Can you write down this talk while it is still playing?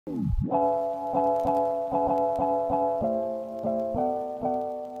Hi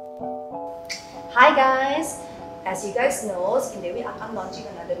guys, as you guys know, Skin Dewi akan launching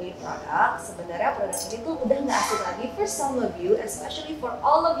another new product. Sebenarnya produk ini tuh udah nggak asing lagi for some of you, especially for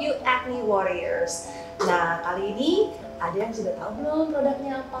all of you acne warriors. Nah, kali ini ada yang sudah tahu belum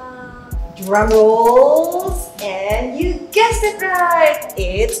produknya apa? Drum rolls, and you guessed it right,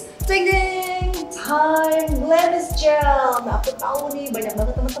 it's Thyme Blemish Gel. Nah, aku tahu nih banyak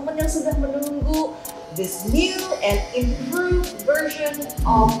banget teman-teman yang sudah menunggu this new and improved version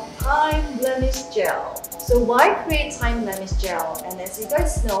of Thyme Blemish Gel. So why create Thyme Blemish Gel? And as you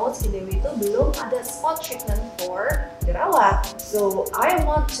guys know, Skin Dewi itu belum ada spot treatment for jerawat. So I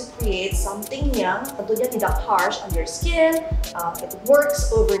want to create something yang tentunya tidak harsh on your skin. It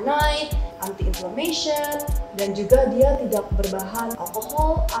works overnight, anti-inflammation, dan juga dia tidak berbahan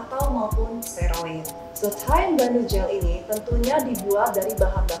alkohol atau maupun steroid. So Thyme Blemish Gel ini tentunya dibuat dari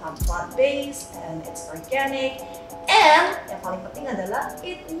bahan-bahan plant-based and it's organic, and yang paling penting adalah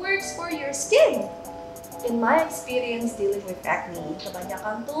it works for your skin. In my experience dealing with acne,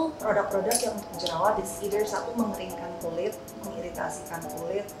 kebanyakan tuh produk-produk yang untuk jerawat is either satu mengeringkan kulit, mengiritasikan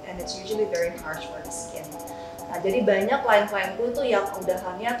kulit, and it's usually very harsh for the skin. Nah, jadi banyak klien-klienku tuh yang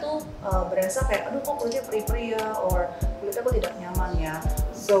udahannya tuh berasa kayak, aduh kok kulitnya perih-perih ya, or kulitnya kok tidak nyaman ya.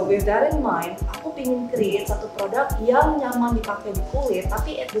 So with that in mind, aku pingin create satu produk yang nyaman dipakai di kulit,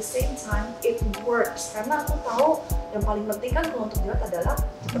 tapi at the same time it works. Karena aku tahu yang paling penting kan kalau untuk jerawat adalah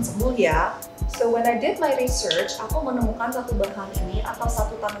cepat sembuh ya. So when I did my research, aku menemukan satu bahan ini atau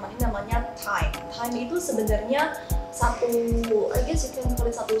satu tanaman ini namanya thyme. Thyme itu sebenarnya satu, I guess you can call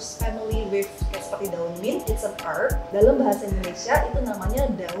it satu family with kayak seperti daun mint, it's an herb. Dalam bahasa Indonesia itu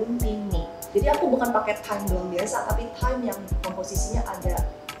namanya daun thyme. Jadi aku bukan pakai thyme daun biasa, tapi thyme yang komposisinya ada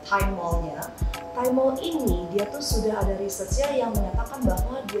thymol-nya. Thymol ini dia tuh sudah ada researchnya yang menyatakan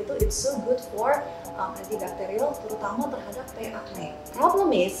bahwa dia tuh it's so good for antibakterial, terutama terhadap acne.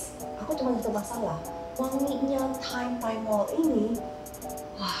 Problem is, aku cuma satu masalah, wanginya thymol ini,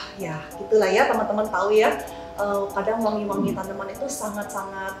 wah ya gitulah ya teman-teman tahu ya. Kadang wangi-wangi tanaman itu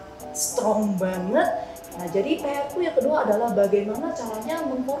sangat-sangat strong banget. Nah, jadi PR-ku yang kedua adalah bagaimana caranya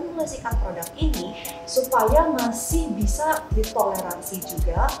memformulasikan produk ini supaya masih bisa ditoleransi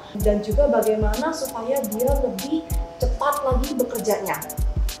juga, dan juga bagaimana supaya dia lebih cepat lagi bekerjanya.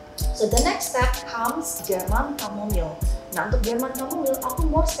 So the next step comes Jerman chamomile. Nah, untuk Jerman chamomile aku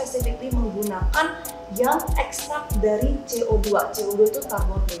more specifically menggunakan yang ekstrak dari CO2. CO2 itu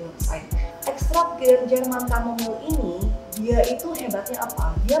carbon dioxide. Ekstrak Jerman chamomile ini dia itu hebatnya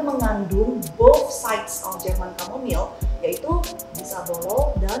apa? Dia mengandung both sides of Jerman chamomile, yaitu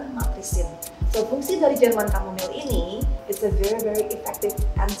bisabolol dan matricin. So fungsi dari Jerman chamomile ini, it's a very effective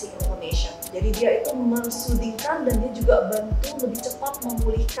anti-inflammation. Jadi dia itu mensudingkan dan dia juga bantu lebih cepat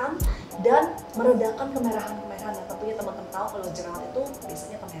memulihkan dan meredakan kemerahan-kemerahan. Nah, tentunya teman-teman tahu kalau jerawat itu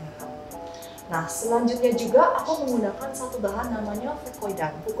biasanya kemerahan. Nah, selanjutnya juga aku menggunakan satu bahan namanya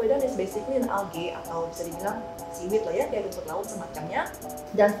fucoidan. Fucoidan is basically an algae atau bisa dibilang seaweed lah ya, kayak rumput laut semacamnya.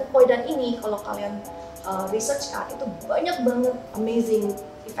 Dan fucoidan ini kalau kalian research kan itu banyak banget amazing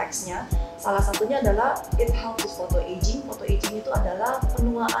effects-nya. Salah satunya adalah it helps with photoaging. Photoaging itu adalah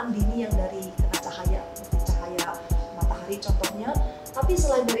penuaan dini yang dari kena cahaya matahari contohnya. Tapi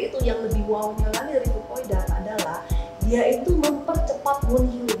selain dari itu yang lebih wow-nya lagi dari fucoidan adalah dia itu mempercepat wound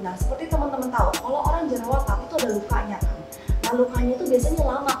healing. Nah, seperti teman-teman tahu, kalau orang jerawatan itu ada lukanya kan. Nah, lukanya itu biasanya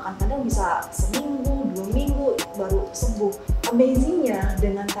lama kan, kadang bisa seminggu, 2 minggu baru sembuh. Amazingnya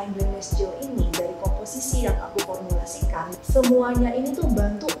dengan Thyme Blemish Gel ini dari komposisi yang aku formulasikan, semuanya ini tuh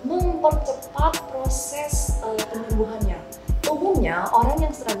bantu mempercepat proses penyembuhannya. Umumnya orang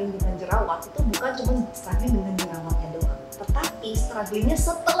yang struggling dengan jerawat itu bukan cuma struggling dengan jerawatnya doang, tetapi strugglingnya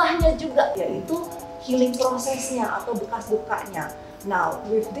setelahnya juga, yaitu healing prosesnya atau bekas lukanya. Now,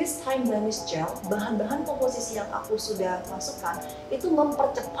 with this Thyme Blemish Gel, bahan-bahan komposisi yang aku sudah masukkan itu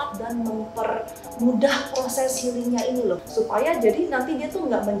mempercepat dan mempermudah proses healingnya ini loh, supaya jadi nanti dia tuh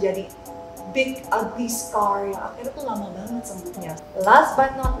nggak menjadi big ugly scar yang akhirnya tuh lama banget sembuhnya. Last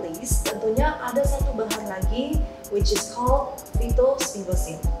but not least, tentunya ada satu bahan lagi which is called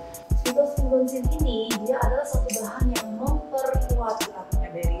phytosphingosine. Phytosphingosine ini dia adalah satu bahan yang memperkuat kita punya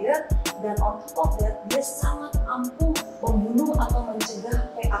barrier, dan on top of that dia sangat ampuh membunuh atau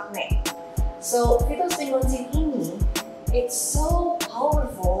mencegah acne. So phytosphingosine ini it's so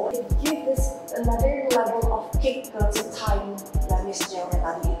powerful, it gives another level of kick ke Thyme Blemish Gel yang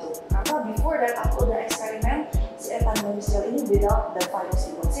tadi itu. Karena before that aku udah eksperimen si Thyme Blemish Gel ini without the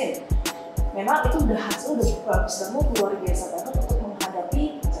phytosphingosine. Memang itu udah hasil udah bagus banget, luar biasa banget untuk menghadapi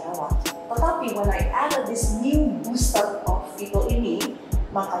jerawat. Tetapi when I added this new booster of phyto ini,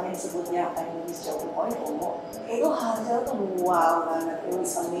 makanya disebutnya Thyme Blemish Gel 2.0. Itu hasil tuh wow banget, it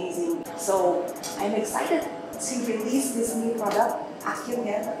was amazing. So I'm excited to release this new product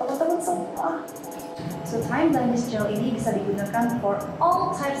akhirnya ke teman-teman semua. So Thyme Blemish Gel ini bisa digunakan for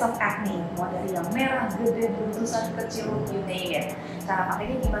all types of acne, mulai dari yang merah, gede, beruntusan, kecil, you name it. Cara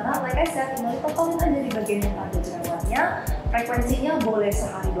pakainya gimana? Like I said, tinggal ditotolin aja di bagian yang ada jerawatnya. Frekuensinya boleh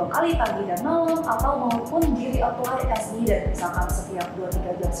sehari 2 kali, pagi dan malam, atau maupun di apply as needed. Misalkan setiap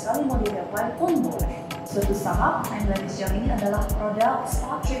 2-3 jam sekali mau di apply pun boleh. So to sum up, Thyme Blemish Gel ini adalah produk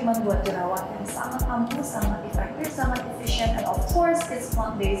spa treatment buat jerawat yang sangat ampuh, sangat efektif, sangat efisien, and of course, it's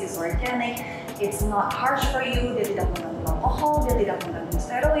plant-based, it's organic. It's not harsh for you, dia tidak mengandung alkohol, dia tidak mengandung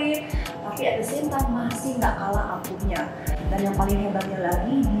steroid, tapi at the same time masih nggak kalah ampuhnya. Dan yang paling hebatnya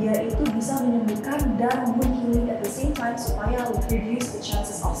lagi, dia itu bisa menyembuhkan dan menghealing at the same time supaya reduce the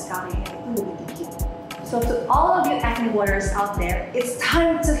chances of scarring itu lebih tinggi. So to all of you acne warriors out there, it's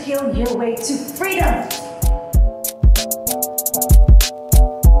time to heal your way to freedom!